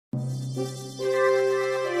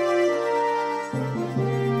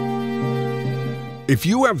If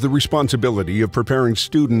you have the responsibility of preparing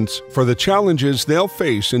students for the challenges they'll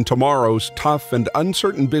face in tomorrow's tough and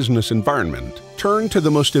uncertain business environment, turn to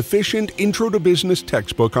the most efficient Intro to Business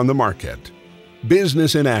textbook on the market.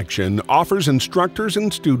 Business in Action offers instructors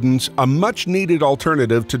and students a much-needed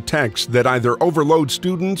alternative to text that either overload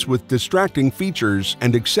students with distracting features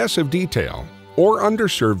and excessive detail, or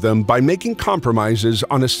underserve them by making compromises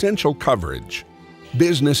on essential coverage.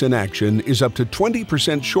 Business in Action is up to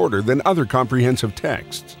 20% shorter than other comprehensive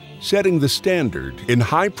texts, setting the standard in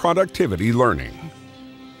high productivity learning.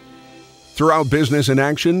 Throughout Business in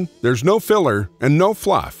Action, there's no filler and no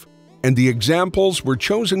fluff, and the examples were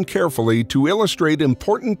chosen carefully to illustrate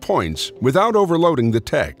important points without overloading the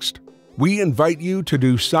text. We invite you to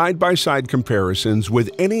do side-by-side comparisons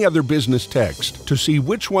with any other business text to see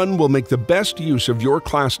which one will make the best use of your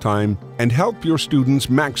class time and help your students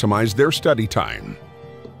maximize their study time.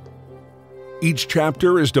 Each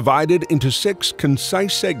chapter is divided into 6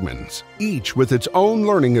 concise segments, each with its own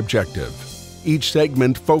learning objective. Each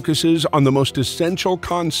segment focuses on the most essential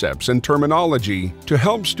concepts and terminology to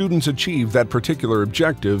help students achieve that particular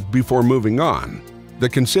objective before moving on. The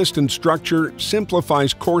consistent structure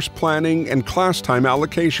simplifies course planning and class time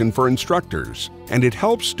allocation for instructors, and it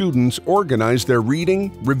helps students organize their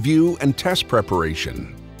reading, review, and test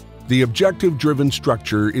preparation. The objective-driven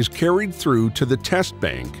structure is carried through to the test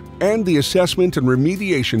bank and the assessment and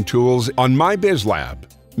remediation tools on MyBizLab,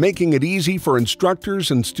 making it easy for instructors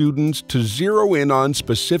and students to zero in on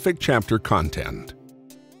specific chapter content.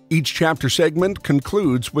 Each chapter segment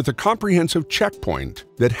concludes with a comprehensive checkpoint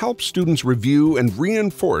that helps students review and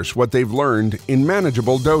reinforce what they've learned in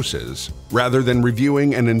manageable doses, rather than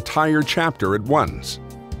reviewing an entire chapter at once.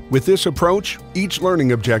 With this approach, each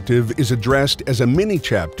learning objective is addressed as a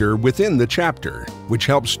mini-chapter within the chapter, which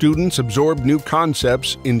helps students absorb new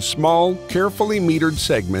concepts in small, carefully metered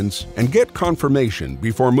segments and get confirmation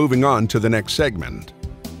before moving on to the next segment.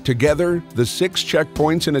 Together, the 6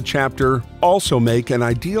 checkpoints in a chapter also make an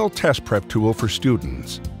ideal test prep tool for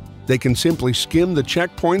students. They can simply skim the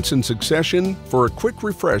checkpoints in succession for a quick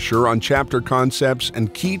refresher on chapter concepts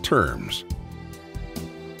and key terms.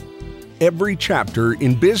 Every chapter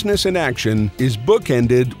in Business in Action is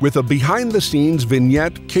bookended with a behind-the-scenes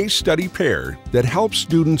vignette case study pair that helps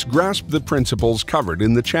students grasp the principles covered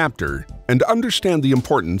in the chapter and understand the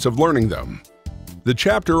importance of learning them. The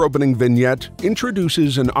chapter opening vignette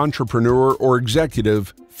introduces an entrepreneur or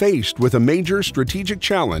executive faced with a major strategic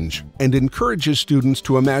challenge and encourages students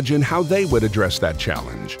to imagine how they would address that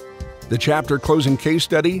challenge. The chapter closing case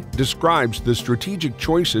study describes the strategic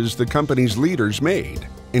choices the company's leaders made,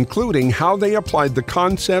 including how they applied the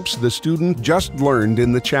concepts the student just learned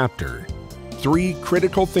in the chapter. 3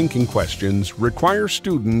 critical thinking questions require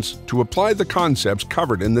students to apply the concepts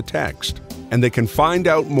covered in the text, and they can find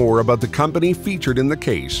out more about the company featured in the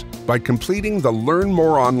case by completing the Learn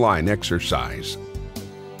More Online exercise.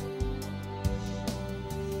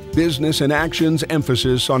 Business in Action's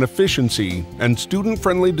emphasis on efficiency and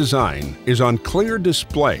student-friendly design is on clear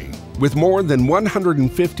display with more than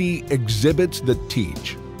 150 exhibits that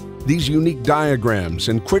teach. These unique diagrams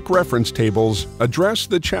and quick reference tables address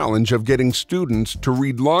the challenge of getting students to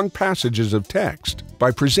read long passages of text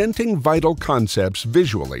by presenting vital concepts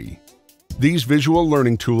visually. These visual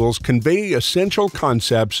learning tools convey essential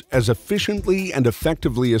concepts as efficiently and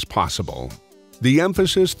effectively as possible. The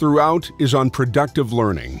emphasis throughout is on productive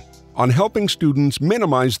learning, on helping students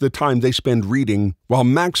minimize the time they spend reading while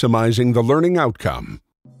maximizing the learning outcome.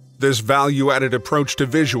 This value-added approach to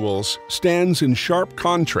visuals stands in sharp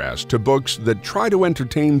contrast to books that try to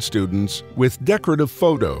entertain students with decorative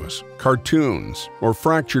photos, cartoons, or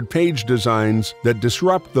fractured page designs that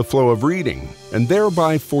disrupt the flow of reading and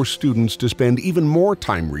thereby force students to spend even more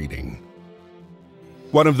time reading.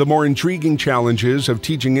 One of the more intriguing challenges of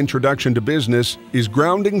teaching Introduction to Business is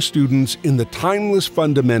grounding students in the timeless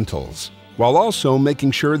fundamentals, while also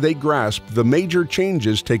making sure they grasp the major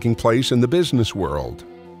changes taking place in the business world.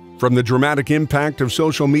 From the dramatic impact of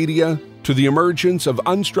social media to the emergence of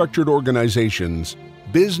unstructured organizations,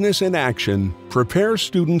 Business in Action prepares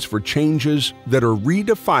students for changes that are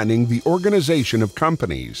redefining the organization of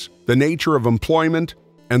companies, the nature of employment,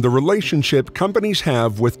 and the relationship companies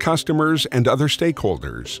have with customers and other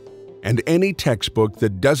stakeholders. And any textbook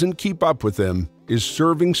that doesn't keep up with them is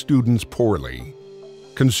serving students poorly.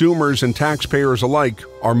 Consumers and taxpayers alike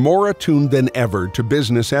are more attuned than ever to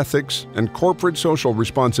business ethics and corporate social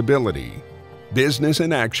responsibility. Business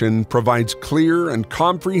in Action provides clear and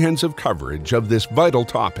comprehensive coverage of this vital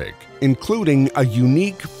topic, including a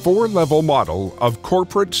unique 4-level model of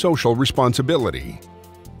corporate social responsibility.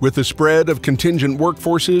 With the spread of contingent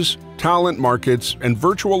workforces, talent markets, and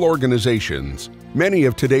virtual organizations, many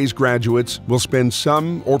of today's graduates will spend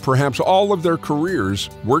some or perhaps all of their careers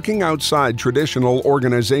working outside traditional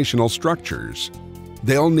organizational structures.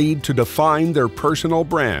 They'll need to define their personal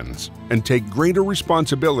brands and take greater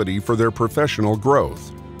responsibility for their professional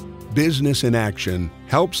growth. Business in Action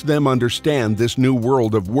helps them understand this new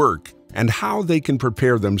world of work and how they can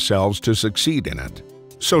prepare themselves to succeed in it.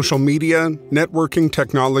 Social media, networking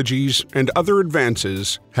technologies, and other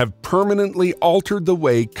advances have permanently altered the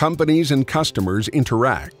way companies and customers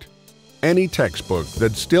interact. Any textbook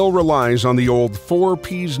that still relies on the old 4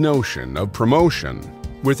 Ps notion of promotion,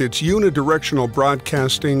 with its unidirectional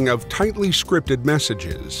broadcasting of tightly scripted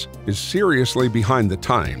messages, is seriously behind the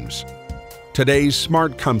times. Today's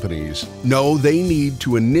smart companies know they need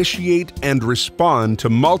to initiate and respond to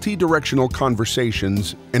multi-directional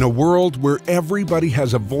conversations in a world where everybody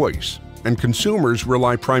has a voice and consumers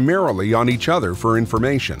rely primarily on each other for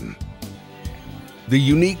information. The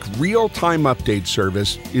unique real-time update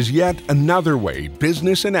service is yet another way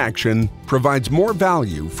Business in Action provides more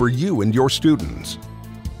value for you and your students.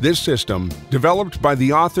 This system, developed by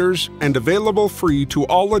the authors and available free to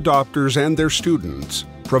all adopters and their students,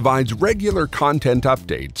 provides regular content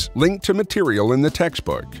updates linked to material in the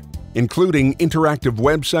textbook, including interactive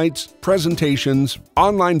websites, presentations,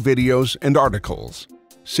 online videos, and articles.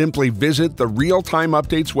 Simply visit the Real-Time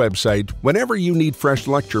Updates website whenever you need fresh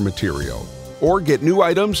lecture material, or get new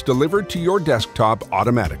items delivered to your desktop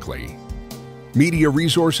automatically. Media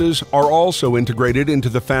resources are also integrated into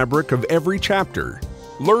the fabric of every chapter.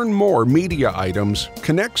 Learn More media items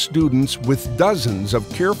connect students with dozens of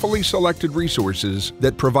carefully selected resources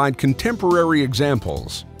that provide contemporary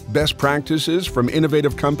examples, best practices from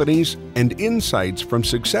innovative companies, and insights from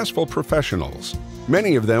successful professionals.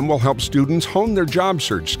 Many of them will help students hone their job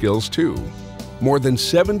search skills too. More than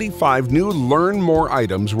 75 new Learn More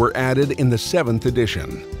items were added in the 7th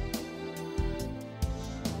edition.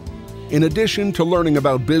 In addition to learning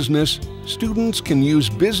about business, students can use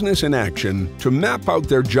Business in Action to map out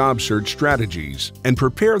their job search strategies and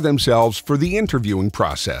prepare themselves for the interviewing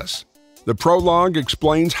process. The prologue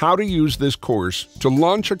explains how to use this course to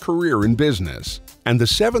launch a career in business, and the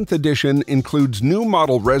 7th edition includes new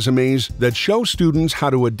model resumes that show students how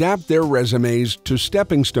to adapt their resumes to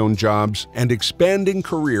stepping stone jobs and expanding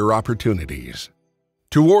career opportunities.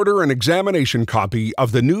 To order an examination copy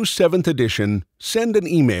of the new 7th edition, send an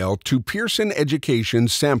email to Pearson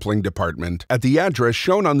Education's Sampling Department at the address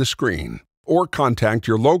shown on the screen, or contact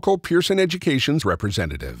your local Pearson Education's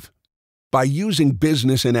representative. By using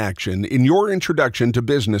Business in Action in your Introduction to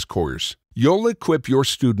Business course, you'll equip your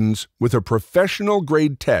students with a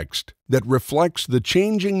professional-grade text that reflects the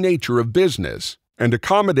changing nature of business and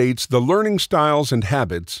accommodates the learning styles and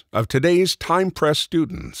habits of today's time-pressed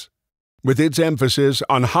students. With its emphasis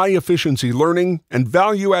on high-efficiency learning and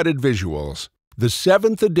value-added visuals, the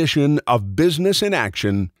 7th edition of Business in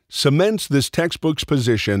Action cements this textbook's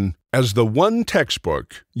position as the one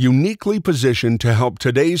textbook uniquely positioned to help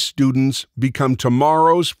today's students become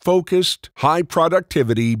tomorrow's focused,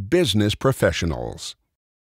 high-productivity business professionals.